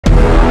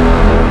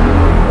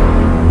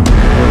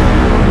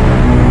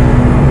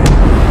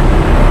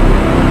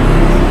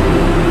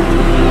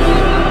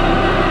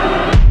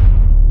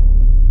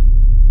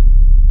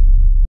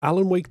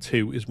Alan Wake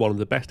 2 is one of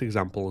the best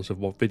examples of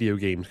what video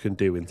games can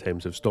do in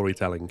terms of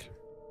storytelling,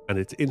 and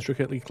its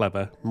intricately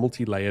clever,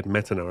 multi-layered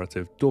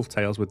meta-narrative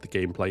dovetails with the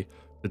gameplay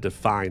to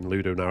define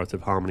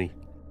ludo-narrative harmony.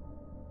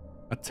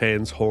 At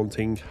turns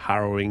haunting,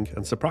 harrowing,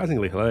 and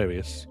surprisingly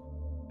hilarious,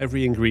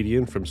 every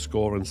ingredient from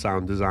score and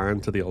sound design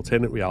to the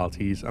alternate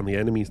realities and the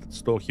enemies that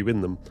stalk you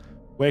in them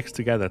works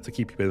together to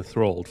keep you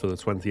enthralled for the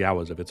 20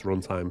 hours of its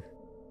runtime.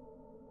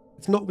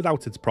 It's not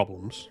without its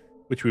problems,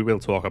 which we will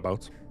talk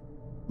about.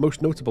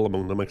 Most notable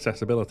among them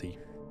accessibility,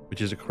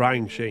 which is a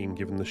crying shame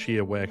given the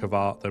sheer work of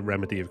art that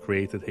Remedy have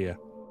created here.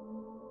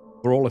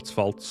 For all its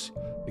faults,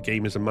 the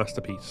game is a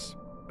masterpiece,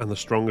 and the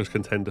strongest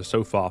contender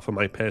so far for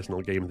my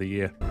personal game of the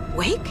year.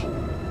 Wake?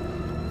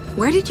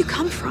 Where did you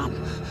come from?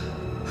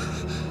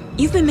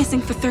 You've been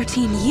missing for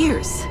 13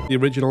 years. The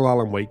original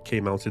Alan Wake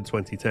came out in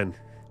 2010,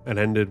 and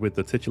ended with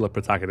the titular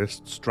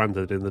protagonist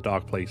stranded in the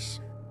dark place.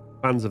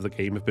 Fans of the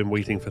game have been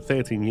waiting for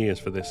 13 years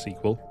for this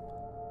sequel,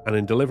 and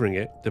in delivering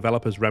it,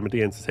 developers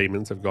Remedy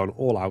Entertainment have gone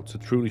all out to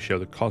truly show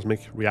the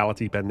cosmic,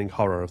 reality-bending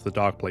horror of the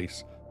dark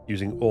place,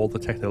 using all the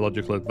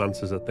technological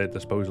advances at their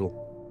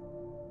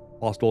disposal,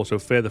 whilst also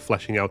further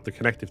fleshing out the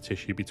connective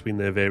tissue between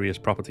their various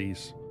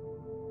properties.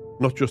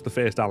 Not just the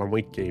first Alan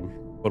Wake game,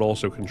 but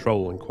also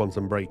Control and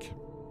Quantum Break.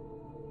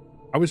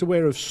 I was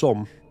aware of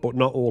some, but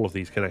not all of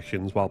these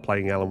connections while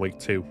playing Alan Wake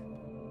 2.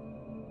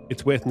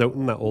 It's worth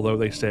noting that although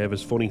they serve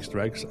as fun Easter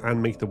eggs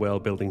and make the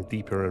world building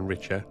deeper and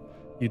richer,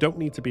 you don't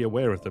need to be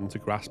aware of them to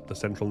grasp the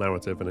central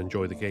narrative and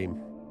enjoy the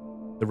game.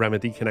 The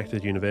Remedy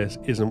connected universe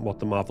isn't what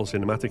the Marvel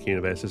Cinematic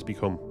Universe has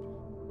become,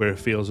 where it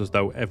feels as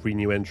though every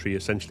new entry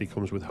essentially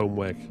comes with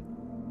homework,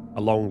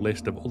 a long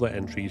list of other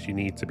entries you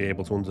need to be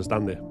able to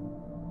understand it.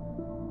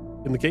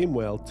 In the game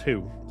world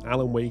too,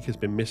 Alan Wake has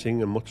been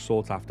missing and much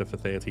sought after for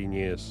 13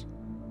 years.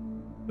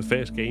 The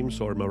first game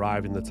saw him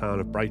arrive in the town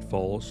of Bright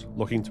Falls,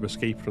 looking to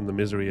escape from the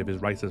misery of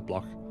his writer's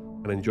block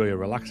and enjoy a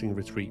relaxing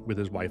retreat with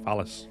his wife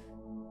Alice.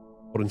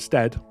 But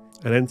instead,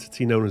 an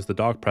entity known as the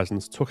Dark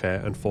Presence took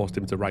her and forced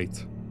him to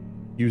write,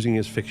 using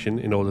his fiction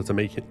in order to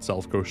make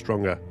itself grow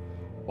stronger,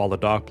 while the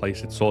dark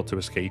place it sought to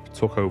escape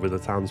took over the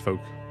townsfolk.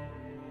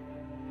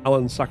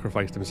 Alan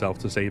sacrificed himself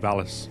to save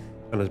Alice,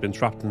 and has been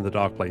trapped in the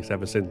dark place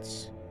ever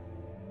since.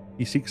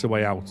 He seeks a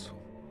way out,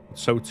 but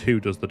so too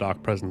does the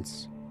Dark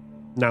Presence,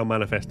 now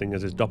manifesting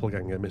as his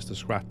doppelganger Mr.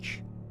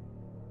 Scratch.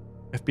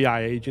 FBI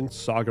agents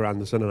Saga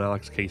Anderson and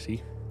Alex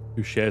Casey,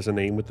 who shares a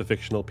name with the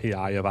fictional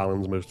PI of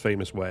Alan's most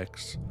famous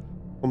works,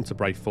 come to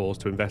Bright Falls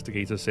to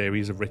investigate a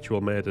series of ritual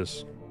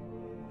murders.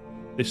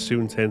 This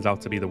soon turns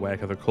out to be the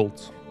work of a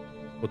cult,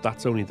 but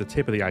that's only the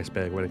tip of the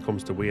iceberg when it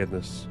comes to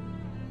weirdness.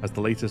 As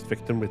the latest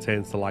victim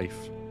returns to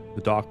life,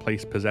 the dark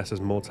place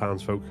possesses more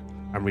townsfolk,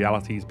 and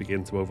realities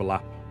begin to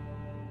overlap.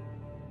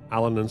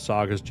 Alan and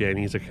Saga's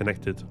journeys are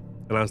connected,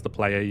 and as the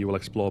player you will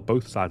explore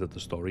both sides of the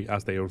story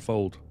as they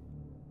unfold.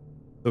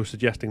 Though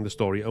suggesting the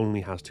story only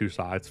has two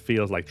sides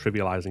feels like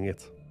trivializing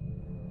it.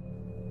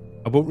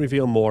 I won't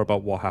reveal more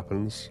about what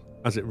happens,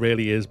 as it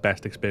really is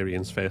best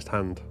experienced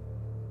firsthand.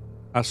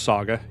 As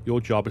Saga,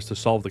 your job is to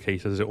solve the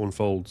case as it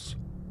unfolds,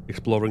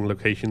 exploring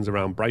locations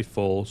around Bright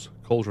Falls,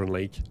 Cauldron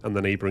Lake, and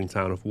the neighbouring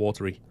town of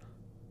Watery.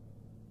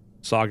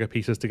 Saga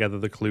pieces together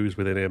the clues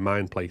within her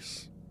mind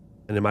place,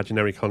 an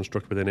imaginary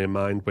construct within her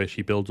mind where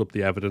she builds up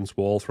the evidence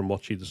wall from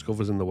what she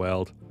discovers in the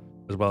world,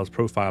 as well as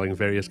profiling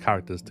various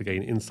characters to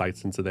gain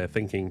insights into their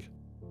thinking.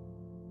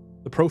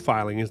 The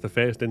profiling is the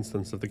first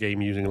instance of the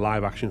game using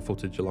live action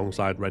footage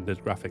alongside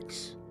rendered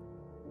graphics.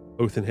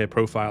 Both in her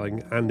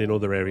profiling and in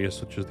other areas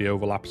such as the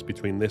overlaps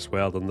between this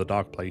world and the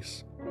Dark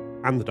Place,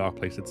 and the Dark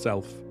Place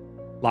itself,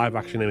 live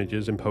action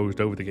images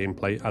imposed over the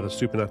gameplay add a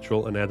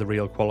supernatural and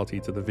ethereal quality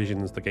to the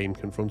visions the game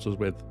confronts us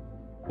with,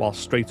 while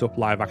straight up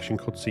live action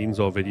cutscenes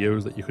or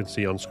videos that you can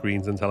see on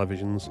screens and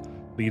televisions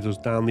lead us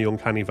down the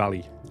uncanny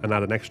valley and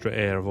add an extra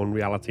air of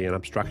unreality and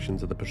abstraction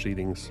to the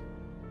proceedings.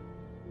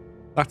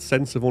 That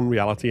sense of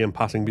unreality and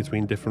passing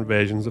between different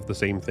versions of the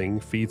same thing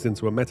feeds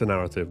into a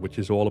meta-narrative which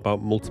is all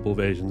about multiple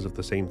versions of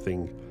the same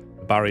thing,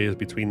 the barriers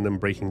between them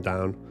breaking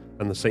down,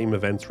 and the same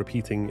events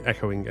repeating,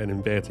 echoing and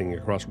inverting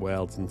across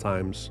worlds and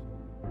times.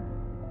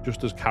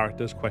 Just as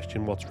characters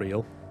question what's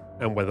real,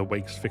 and whether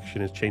Wake's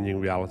fiction is changing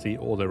reality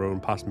or their own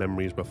past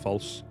memories were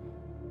false,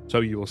 so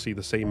you will see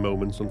the same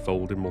moments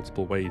unfold in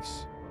multiple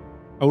ways.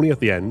 Only at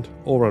the end,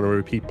 or on a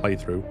repeat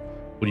playthrough,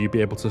 will you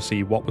be able to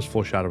see what was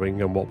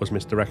foreshadowing and what was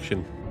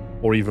misdirection,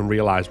 or even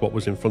realise what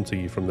was in front of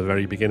you from the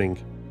very beginning.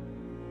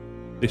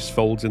 This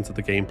folds into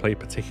the gameplay,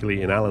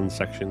 particularly in Alan's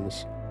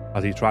sections,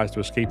 as he tries to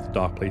escape the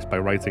dark place by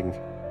writing,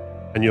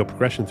 and your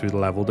progression through the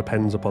level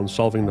depends upon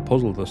solving the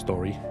puzzle of the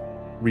story,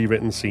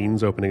 rewritten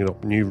scenes opening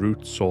up new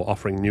routes or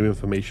offering new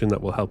information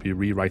that will help you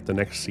rewrite the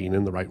next scene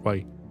in the right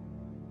way.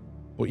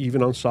 But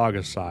even on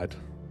Saga's side,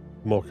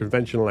 more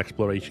conventional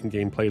exploration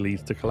gameplay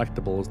leads to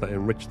collectibles that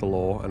enrich the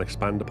lore and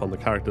expand upon the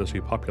characters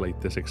who populate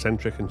this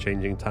eccentric and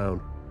changing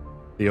town.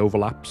 The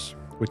overlaps,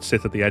 which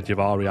sit at the edge of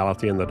our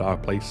reality and the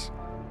dark place,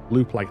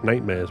 loop like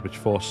nightmares which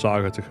force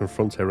Saga to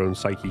confront her own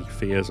psyche,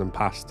 fears and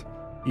past,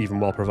 even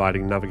while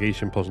providing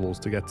navigation puzzles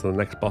to get to the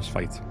next boss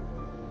fight.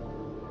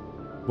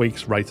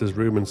 Wake's writer's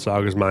room and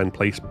Saga's mind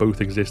place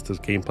both exist as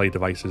gameplay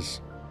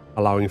devices,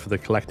 allowing for the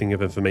collecting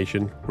of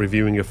information,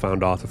 reviewing of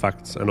found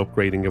artifacts, and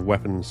upgrading of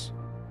weapons,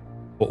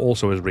 but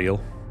also as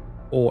real,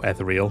 or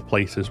ethereal,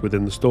 places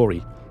within the story,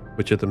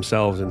 which are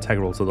themselves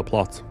integral to the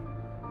plot.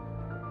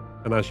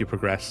 And as you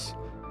progress,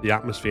 the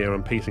atmosphere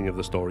and pacing of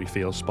the story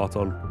feels spot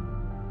on.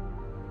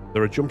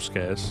 There are jump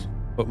scares,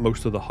 but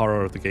most of the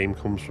horror of the game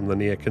comes from the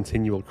near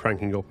continual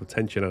cranking up of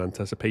tension and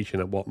anticipation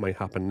at what may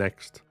happen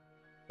next.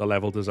 The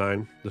level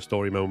design, the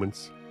story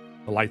moments,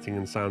 the lighting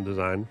and sound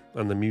design,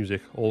 and the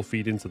music all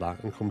feed into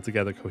that and come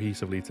together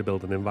cohesively to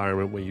build an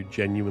environment where you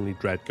genuinely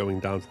dread going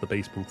down to the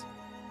basement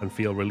and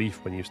feel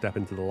relief when you step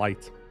into the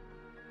light.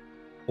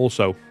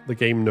 Also, the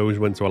game knows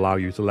when to allow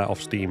you to let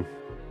off steam.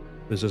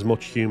 There's as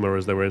much humour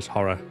as there is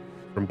horror,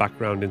 from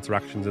background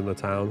interactions in the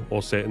town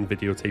or certain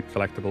videotape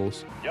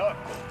collectibles. Young,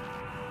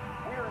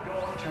 we're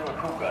going to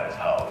a cool guy's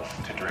house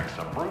to drink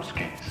some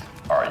brewskis.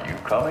 Are you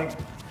coming?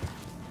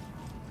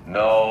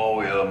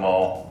 No,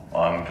 Ilmo.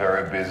 I'm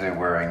very busy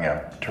wearing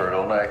a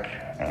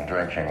turtleneck and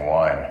drinking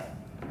wine.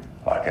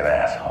 Like an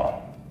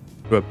asshole.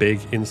 To a big,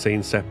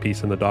 insane set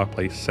piece in the dark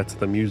place set to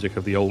the music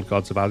of the old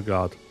gods of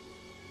Asgard.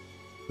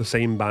 The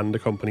same band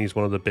accompanies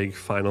one of the big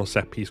final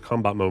set piece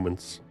combat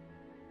moments,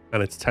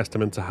 and it's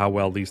testament to how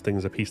well these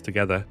things are pieced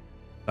together,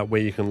 that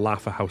where you can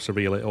laugh at how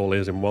surreal it all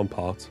is in one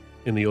part,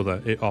 in the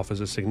other it offers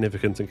a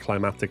significant and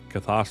climactic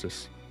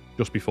catharsis,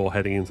 just before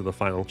heading into the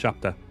final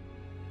chapter.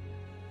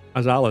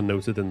 As Alan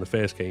noted in the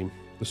first game,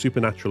 the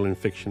supernatural in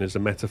fiction is a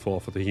metaphor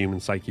for the human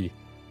psyche,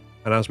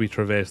 and as we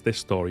traverse this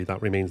story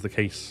that remains the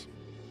case,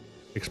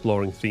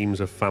 exploring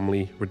themes of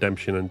family,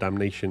 redemption and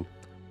damnation,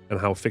 and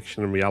how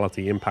fiction and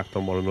reality impact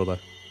on one another.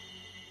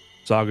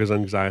 Saga's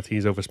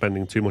anxieties over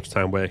spending too much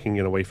time working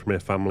and away from her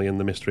family and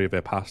the mystery of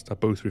her past are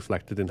both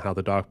reflected in how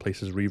the Dark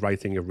Place's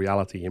rewriting of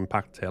reality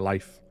impacts her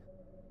life.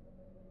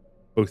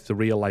 Both the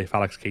real-life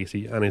Alex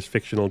Casey and his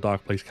fictional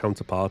Dark Place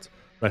counterpart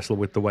wrestle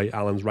with the way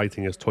Alan's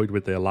writing has toyed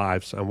with their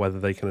lives and whether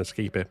they can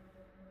escape it.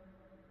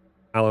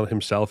 Alan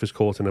himself is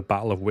caught in a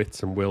battle of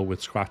wits and will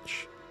with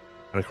Scratch,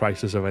 and a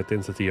crisis of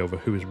identity over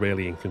who is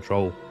really in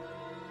control.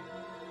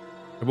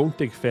 I won't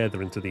dig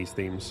further into these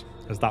themes,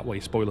 as that way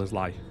spoilers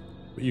lie,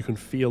 but you can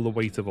feel the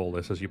weight of all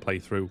this as you play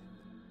through,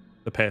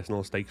 the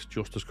personal stakes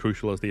just as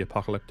crucial as the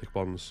apocalyptic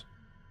ones,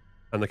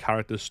 and the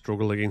characters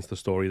struggle against the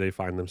story they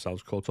find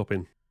themselves caught up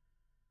in.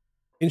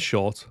 In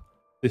short,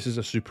 this is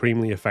a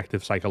supremely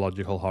effective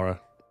psychological horror.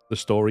 The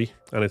story,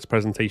 and its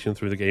presentation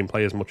through the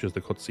gameplay as much as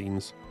the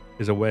cutscenes,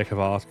 is a work of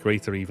art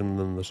greater even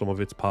than the sum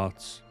of its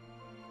parts.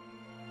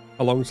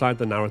 Alongside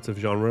the narrative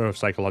genre of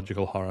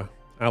psychological horror,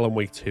 Alan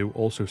Wake 2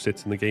 also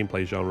sits in the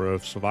gameplay genre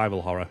of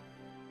survival horror,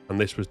 and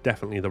this was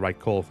definitely the right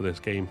call for this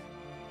game.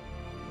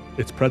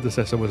 Its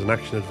predecessor was an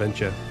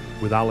action-adventure,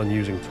 with Alan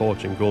using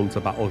torch and gun to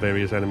battle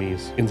various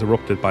enemies,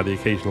 interrupted by the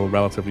occasional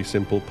relatively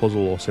simple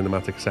puzzle or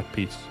cinematic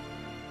set-piece.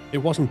 It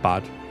wasn't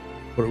bad,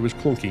 but it was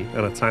clunky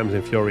and at times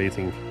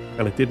infuriating,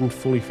 and it didn't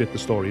fully fit the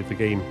story of the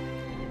game,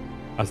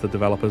 as the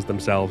developers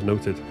themselves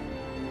noted.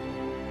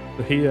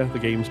 So here, the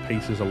game's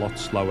pace is a lot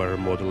slower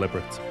and more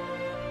deliberate.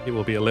 It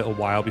will be a little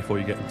while before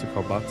you get into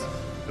combat,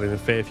 and in a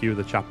fair few of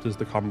the chapters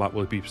the combat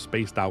will be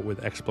spaced out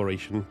with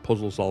exploration,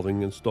 puzzle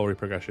solving and story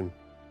progression.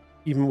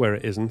 Even where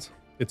it isn't,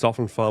 it's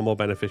often far more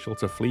beneficial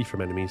to flee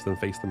from enemies than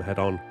face them head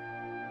on,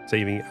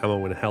 saving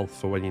ammo and health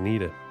for when you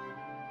need it.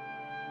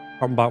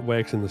 Combat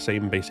works in the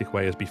same basic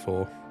way as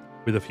before,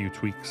 with a few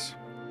tweaks.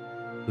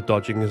 The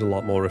dodging is a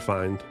lot more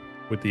refined,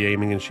 with the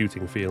aiming and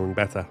shooting feeling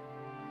better,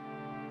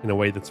 in a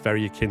way that's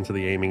very akin to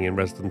the aiming in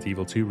Resident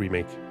Evil 2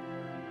 Remake.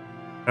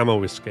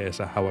 Ammo is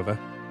scarcer, however.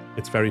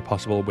 It's very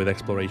possible with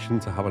exploration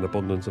to have an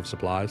abundance of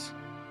supplies,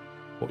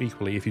 but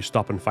equally if you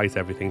stop and fight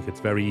everything, it's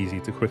very easy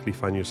to quickly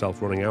find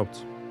yourself running out.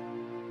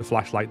 The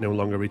flashlight no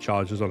longer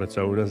recharges on its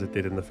own as it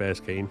did in the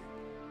first game,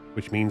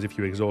 which means if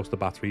you exhaust the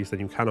batteries then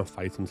you cannot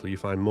fight until you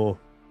find more.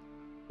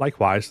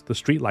 Likewise, the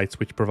streetlights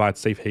which provide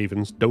safe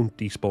havens don't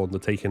despawn the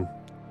Taken,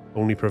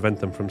 only prevent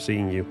them from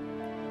seeing you,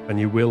 and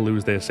you will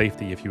lose their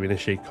safety if you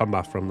initiate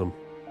combat from them,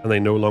 and they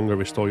no longer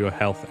restore your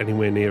health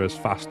anywhere near as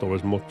fast or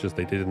as much as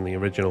they did in the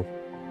original.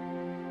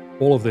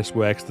 All of this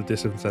works to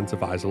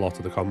disincentivize a lot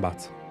of the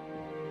combat.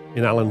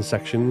 In Alan's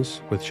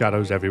sections, with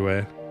shadows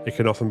everywhere, it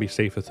can often be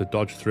safer to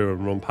dodge through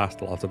and run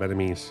past a lot of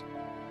enemies.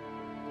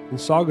 In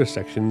Saga's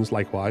sections,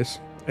 likewise,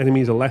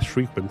 enemies are less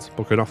frequent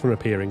but can often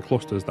appear in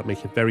clusters that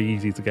make it very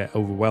easy to get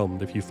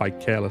overwhelmed if you fight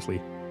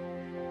carelessly.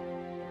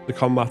 The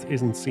combat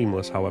isn't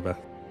seamless, however.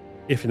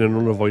 If in an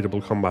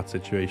unavoidable combat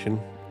situation,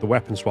 the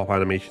weapon swap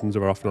animations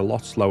are often a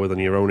lot slower than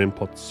your own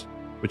inputs,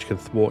 which can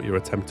thwart your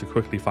attempt to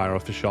quickly fire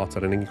off a shot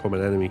at an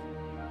incoming enemy,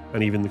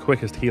 and even the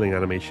quickest healing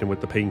animation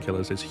with the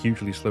painkillers is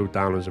hugely slowed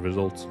down as a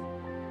result,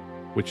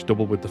 which,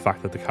 doubled with the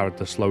fact that the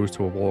character slows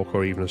to a walk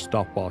or even a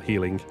stop while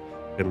healing,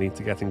 can lead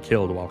to getting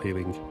killed while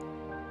healing,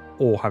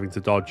 or having to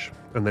dodge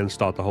and then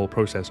start the whole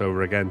process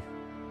over again.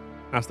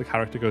 As the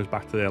character goes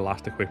back to their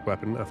last equipped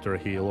weapon after a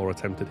heal or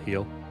attempted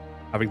heal,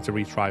 having to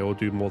retry or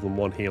do more than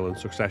one heal in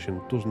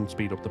succession doesn't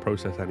speed up the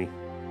process any.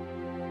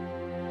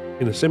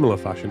 In a similar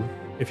fashion,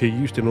 If you're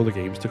used in other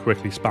games to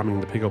quickly spamming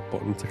the pick up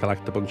button to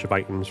collect a bunch of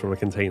items from a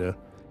container,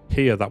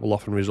 here that will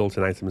often result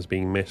in items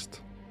being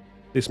missed.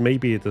 This may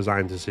be a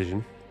design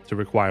decision to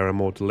require a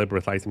more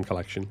deliberate item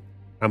collection,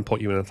 and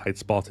put you in a tight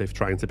spot if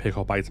trying to pick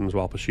up items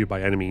while pursued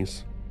by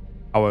enemies.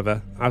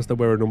 However, as there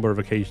were a number of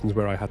occasions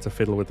where I had to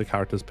fiddle with the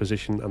character's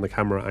position and the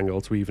camera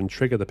angle to even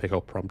trigger the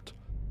pickup prompt,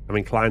 I'm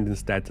inclined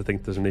instead to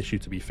think there's an issue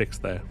to be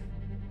fixed there.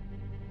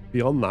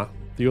 Beyond that,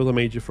 the other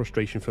major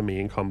frustration for me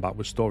in combat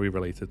was story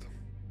related.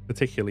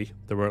 Particularly,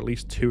 there were at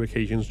least 2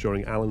 occasions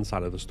during Alan's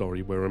side of the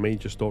story where a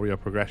major story or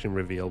progression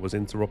reveal was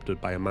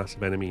interrupted by a mass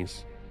of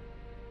enemies.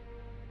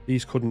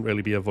 These couldn't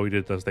really be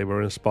avoided as they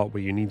were in a spot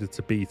where you needed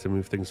to be to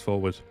move things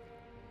forward,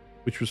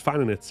 which was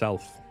fine in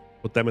itself,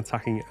 but them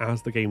attacking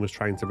as the game was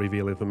trying to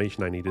reveal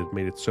information I needed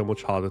made it so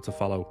much harder to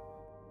follow.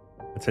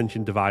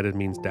 Attention divided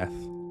means death,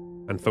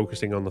 and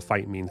focusing on the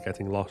fight means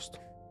getting lost.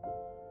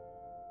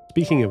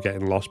 Speaking of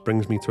getting lost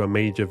brings me to a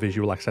major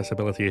visual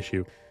accessibility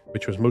issue,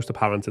 which was most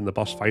apparent in the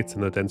boss fights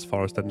in the dense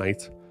forest at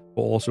night,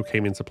 but also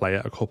came into play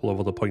at a couple of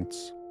other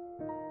points.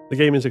 The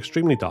game is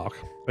extremely dark,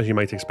 as you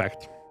might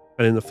expect,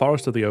 and in the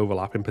Forest of the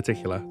Overlap in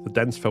particular, the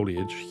dense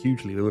foliage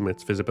hugely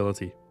limits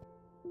visibility.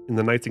 In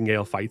the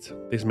Nightingale fight,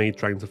 this made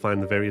trying to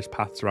find the various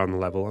paths around the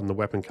level and the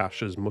weapon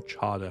caches much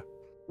harder,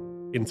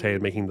 in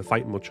turn making the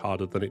fight much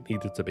harder than it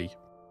needed to be.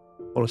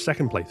 On a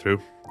second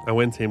playthrough, I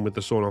went in with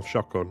the sawn-off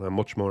shotgun and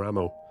much more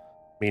ammo,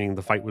 meaning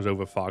the fight was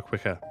over far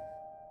quicker.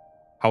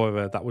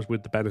 However, that was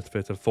with the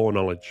benefit of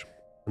foreknowledge,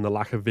 and the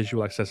lack of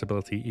visual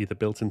accessibility either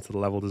built into the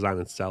level design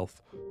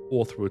itself,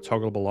 or through a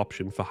toggleable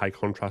option for high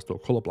contrast or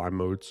colourblind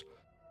modes,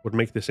 would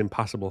make this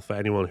impassable for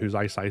anyone whose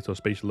eyesight or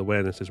spatial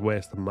awareness is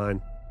worse than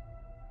mine.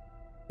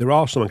 There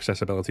are some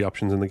accessibility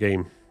options in the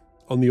game.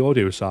 On the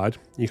audio side,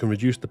 you can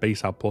reduce the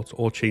bass output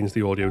or change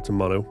the audio to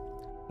mono,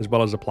 as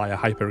well as apply a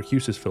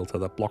hyperacusis filter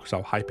that blocks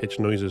out high-pitched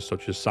noises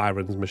such as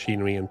sirens,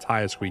 machinery and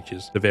tyre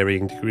screeches to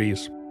varying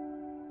degrees.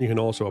 You can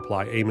also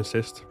apply aim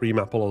assist,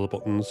 remap all of the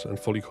buttons and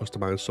fully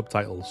customise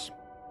subtitles.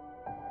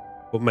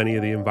 But many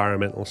of the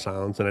environmental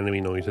sounds and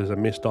enemy noises are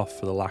missed off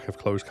for the lack of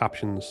closed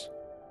captions.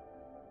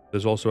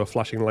 There's also a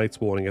flashing lights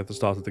warning at the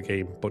start of the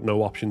game, but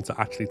no option to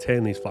actually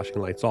turn these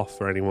flashing lights off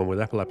for anyone with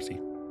epilepsy.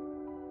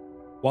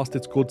 Whilst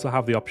it's good to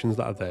have the options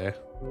that are there,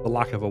 the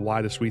lack of a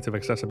wider suite of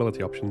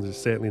accessibility options is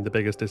certainly the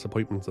biggest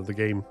disappointment of the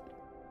game.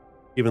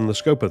 Given the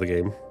scope of the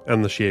game,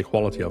 and the sheer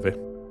quality of it,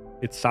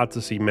 it's sad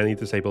to see many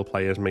disabled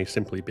players may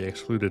simply be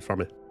excluded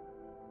from it.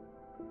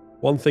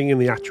 One thing in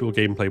the actual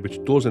gameplay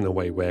which does in a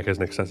way work as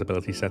an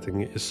accessibility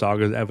setting is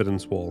Saga's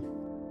evidence wall.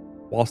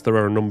 Whilst there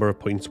are a number of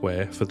points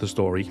where, for the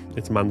story,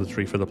 it's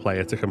mandatory for the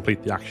player to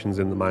complete the actions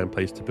in the mind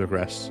place to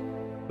progress,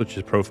 such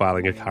as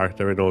profiling a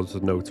character in order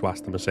to know to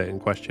ask them a certain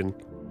question,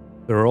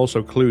 there are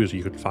also clues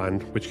you can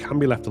find which can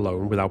be left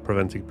alone without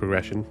preventing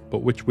progression,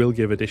 but which will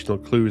give additional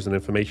clues and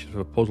information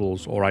for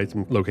puzzles or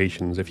item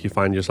locations if you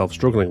find yourself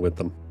struggling with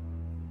them.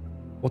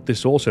 What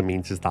this also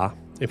means is that,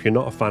 if you're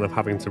not a fan of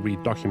having to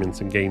read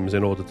documents in games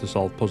in order to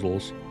solve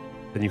puzzles,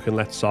 then you can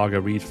let Saga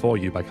read for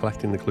you by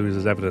collecting the clues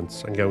as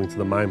evidence and going to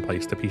the mind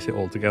place to piece it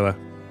all together,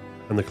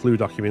 and the clue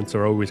documents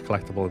are always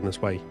collectible in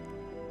this way,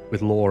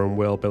 with lore and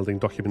world building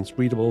documents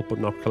readable but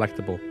not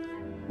collectible,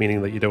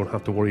 meaning that you don't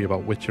have to worry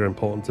about which are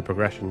important to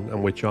progression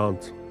and which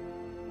aren't.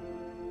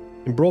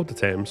 In broader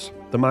terms,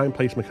 the mind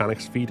place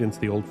mechanics feed into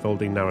the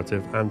unfolding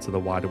narrative and to the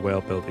wider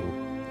world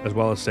building, as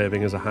well as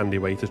serving as a handy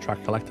way to track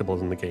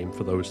collectibles in the game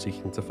for those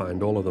seeking to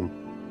find all of them.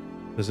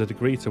 There's a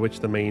degree to which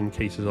the main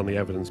cases on the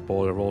evidence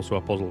board are also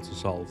a puzzle to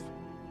solve,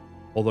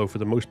 although for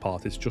the most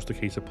part it's just a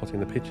case of putting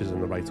the pictures in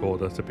the right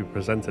order to be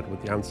presented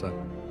with the answer.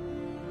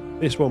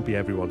 This won't be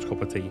everyone's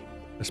cup of tea,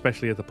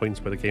 especially at the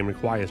points where the game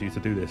requires you to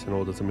do this in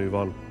order to move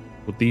on,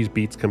 but these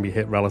beats can be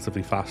hit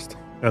relatively fast,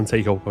 and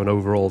take up an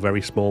overall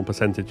very small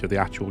percentage of the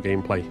actual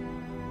gameplay.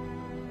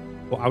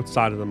 But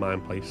outside of the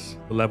mind place,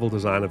 the level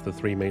design of the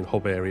 3 main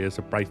hub areas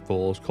of Bright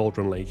Falls,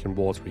 Cauldron Lake and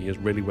Watery is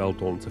really well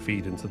done to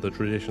feed into the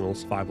traditional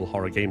survival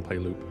horror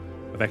gameplay loop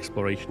of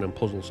exploration and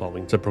puzzle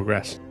solving to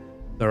progress.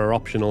 There are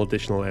optional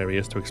additional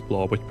areas to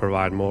explore which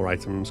provide more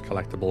items,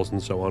 collectibles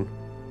and so on,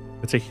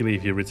 particularly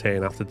if you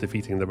return after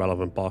defeating the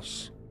relevant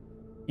boss.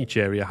 Each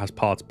area has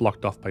parts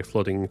blocked off by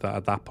flooding that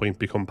at that point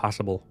become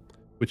passable,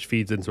 which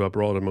feeds into a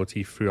broader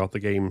motif throughout the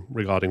game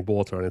regarding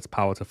water and its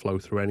power to flow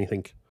through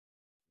anything.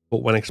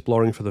 But when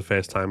exploring for the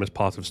first time as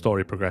part of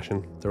story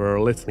progression, there are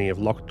a litany of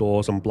locked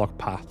doors and blocked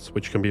paths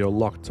which can be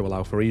unlocked to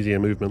allow for easier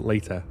movement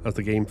later as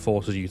the game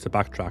forces you to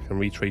backtrack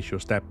and retrace your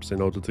steps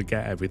in order to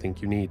get everything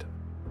you need.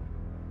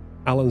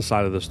 Alan's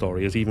side of the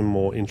story is even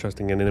more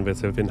interesting and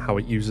innovative in how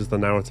it uses the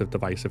narrative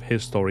device of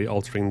his story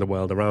altering the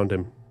world around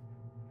him.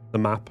 The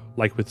map,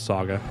 like with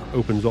Saga,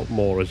 opens up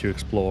more as you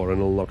explore and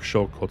unlock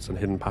shortcuts and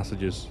hidden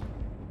passages,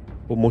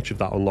 but much of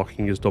that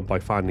unlocking is done by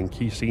finding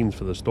key scenes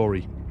for the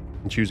story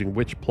and choosing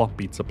which plot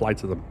beats apply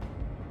to them.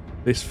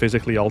 This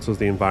physically alters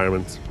the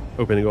environment,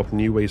 opening up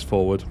new ways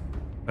forward,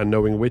 and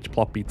knowing which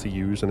plot beat to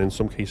use and in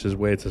some cases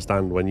where to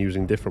stand when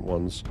using different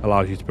ones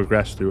allows you to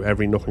progress through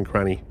every nook and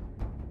cranny.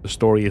 The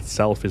story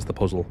itself is the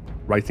puzzle,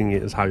 writing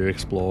it is how you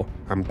explore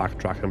and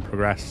backtrack and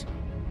progress.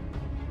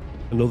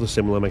 Another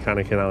similar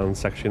mechanic in Alan's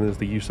section is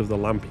the use of the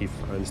lamp he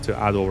finds to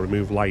add or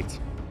remove light,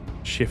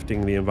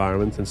 shifting the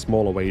environment in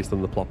smaller ways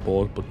than the plot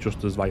board, but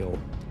just as vital.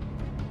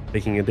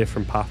 Taking a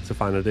different path to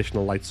find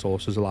additional light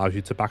sources allows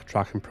you to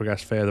backtrack and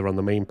progress further on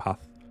the main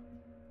path,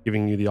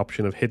 giving you the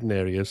option of hidden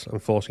areas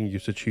and forcing you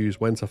to choose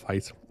when to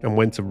fight and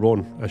when to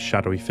run as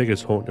shadowy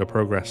figures haunt your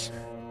progress.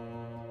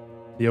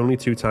 The only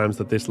two times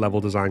that this level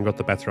design got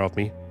the better of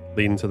me,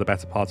 leading to the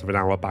better part of an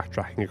hour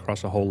backtracking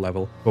across a whole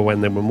level, were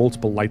when there were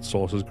multiple light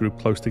sources grouped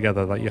close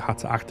together that you had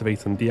to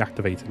activate and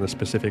deactivate in a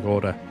specific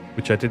order,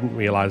 which I didn't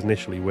realise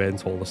initially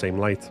weren't all the same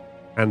light,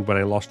 and when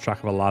I lost track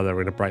of a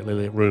ladder in a brightly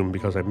lit room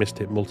because I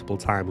missed it multiple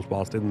times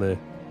whilst in there.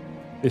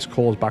 This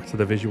calls back to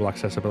the visual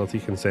accessibility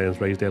concerns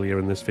raised earlier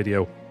in this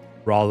video,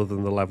 rather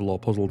than the level or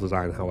puzzle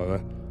design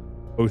however,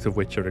 both of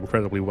which are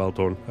incredibly well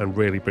done and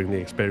really bring the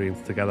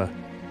experience together.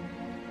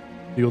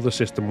 The other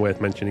system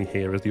worth mentioning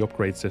here is the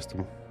upgrade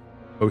system.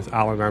 Both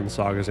Alan and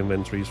Saga's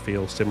inventories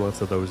feel similar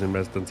to those in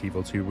Resident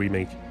Evil 2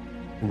 Remake,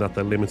 in that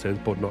they're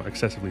limited but not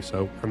excessively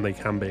so, and they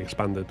can be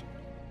expanded.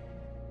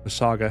 For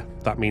Saga,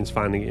 that means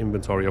finding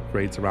inventory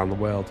upgrades around the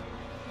world.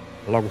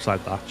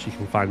 Alongside that, she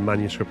can find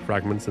manuscript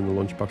fragments in the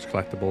lunchbox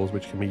collectibles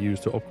which can be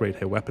used to upgrade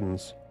her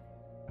weapons,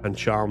 and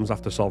charms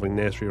after solving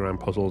nursery rhyme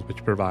puzzles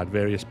which provide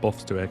various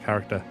buffs to her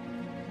character.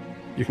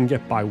 You can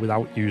get by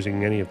without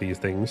using any of these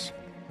things,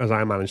 as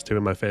I managed to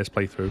in my first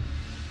playthrough,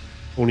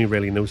 only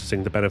really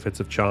noticing the benefits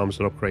of charms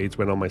and upgrades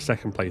when on my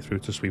second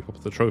playthrough to sweep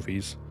up the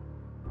trophies.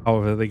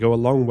 However, they go a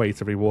long way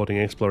to rewarding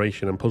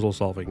exploration and puzzle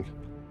solving,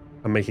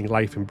 and making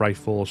life in Bright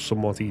Falls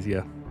somewhat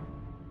easier.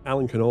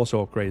 Alan can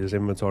also upgrade his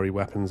inventory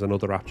weapons and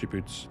other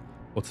attributes,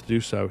 but to do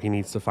so he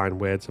needs to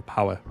find words of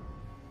power.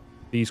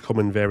 These come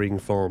in varying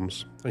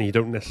forms, and you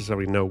don't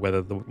necessarily know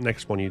whether the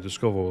next one you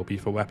discover will be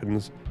for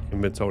weapons,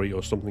 inventory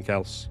or something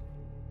else.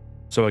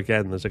 So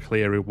again, there's a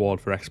clear reward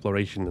for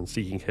exploration and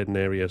seeking hidden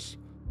areas,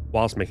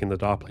 whilst making the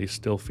dark place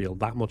still feel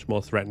that much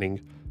more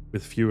threatening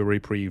with fewer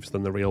reprieves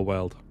than the real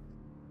world.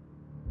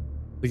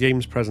 The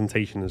game's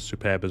presentation is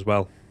superb as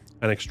well,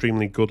 an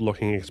extremely good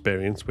looking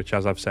experience which,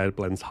 as I've said,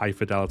 blends high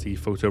fidelity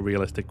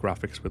photorealistic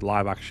graphics with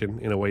live action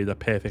in a way that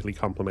perfectly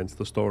complements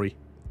the story.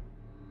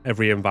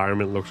 Every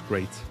environment looks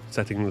great,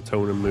 setting the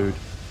tone and mood,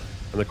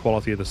 and the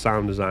quality of the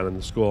sound design and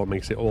the score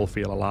makes it all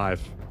feel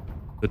alive,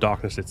 the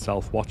darkness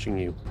itself watching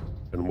you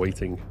and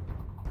waiting.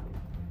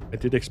 I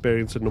did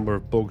experience a number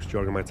of bugs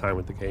during my time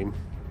with the game.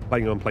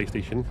 Playing on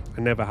PlayStation,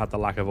 I never had the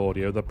lack of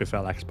audio that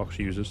befell Xbox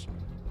users,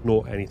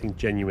 nor anything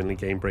genuinely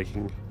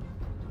game-breaking.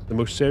 The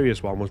most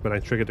serious one was when I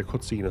triggered a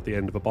cutscene at the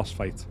end of a boss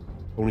fight,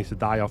 only to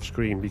die off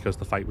screen because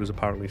the fight was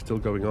apparently still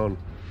going on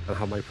and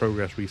had my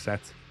progress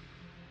reset.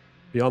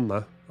 Beyond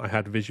that, I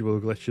had visual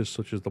glitches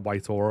such as the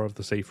white aura of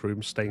the safe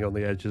room staying on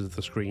the edges of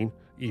the screen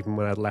even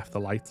when I'd left the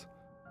light,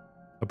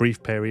 a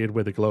brief period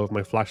where the glow of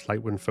my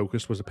flashlight when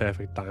focused was a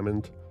perfect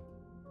diamond,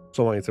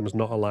 some items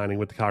not aligning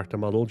with the character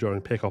model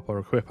during pick-up or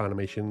equip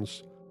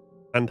animations,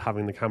 and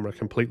having the camera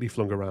completely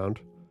flung around,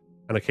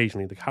 and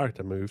occasionally the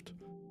character moved,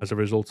 as a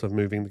result of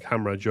moving the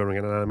camera during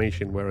an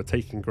animation where a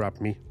taken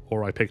grabbed me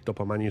or I picked up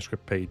a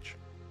manuscript page.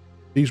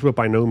 These were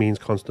by no means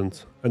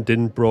constant, and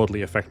didn't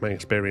broadly affect my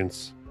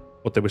experience,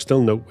 but they were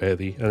still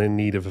noteworthy and in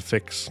need of a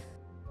fix.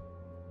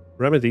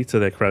 Remedy, to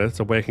their credit,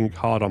 are working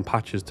hard on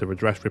patches to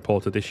address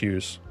reported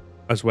issues,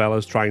 as well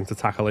as trying to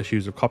tackle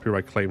issues of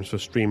copyright claims for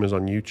streamers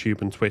on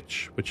YouTube and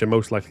Twitch, which are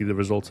most likely the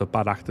result of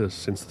bad actors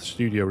since the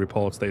studio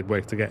reports they'd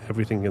worked to get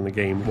everything in the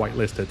game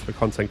whitelisted for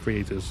content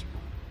creators.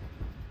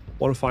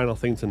 One final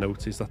thing to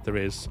note is that there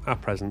is,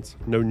 at present,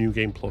 no New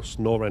Game Plus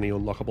nor any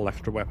unlockable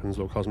extra weapons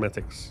or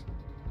cosmetics.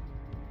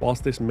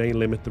 Whilst this may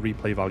limit the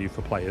replay value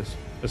for players,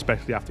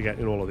 especially after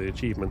getting all of the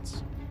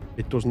achievements,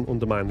 it doesn't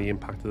undermine the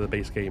impact of the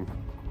base game.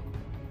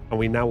 And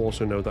we now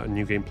also know that a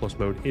New Game Plus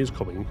mode is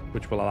coming,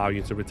 which will allow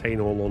you to retain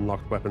all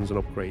unlocked weapons and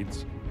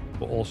upgrades,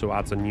 but also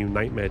adds a new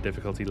nightmare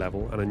difficulty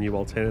level and a new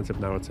alternative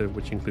narrative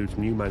which includes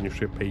new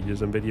manuscript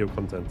pages and video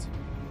content.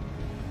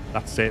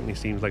 That certainly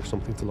seems like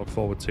something to look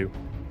forward to,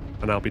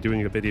 and I'll be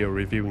doing a video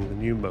reviewing the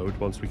new mode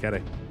once we get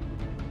it.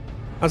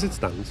 As it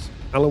stands,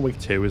 Alan Wake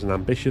 2 is an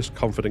ambitious,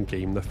 confident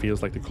game that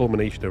feels like the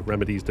culmination of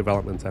Remedy's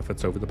development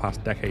efforts over the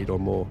past decade or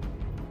more.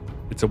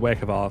 It's a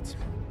work of art,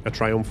 a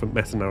triumphant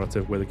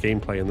meta-narrative where the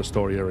gameplay and the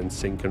story are in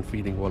sync and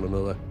feeding one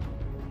another.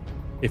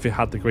 If it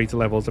had the greater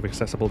levels of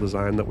accessible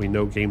design that we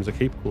know games are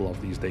capable of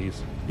these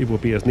days, it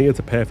would be as near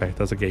to perfect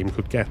as a game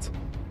could get.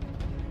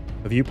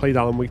 Have you played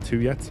Alan Wake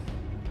 2 yet?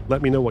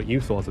 Let me know what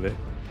you thought of it,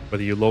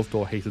 whether you loved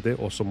or hated it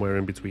or somewhere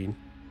in between,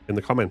 in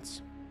the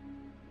comments.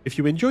 If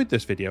you enjoyed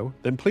this video,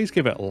 then please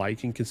give it a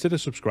like and consider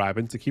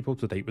subscribing to keep up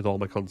to date with all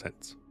my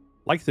content.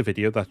 Like the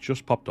video that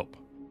just popped up,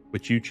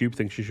 which YouTube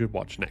thinks you should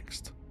watch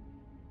next.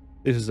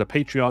 This is a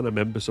Patreon and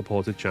member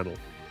supported channel,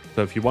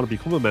 so if you want to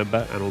become a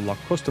member and unlock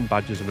custom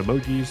badges and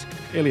emojis,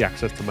 early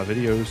access to my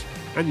videos,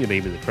 and your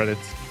name in the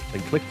credits,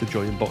 then click the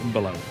join button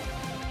below.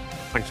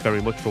 Thanks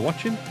very much for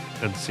watching,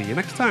 and see you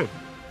next time.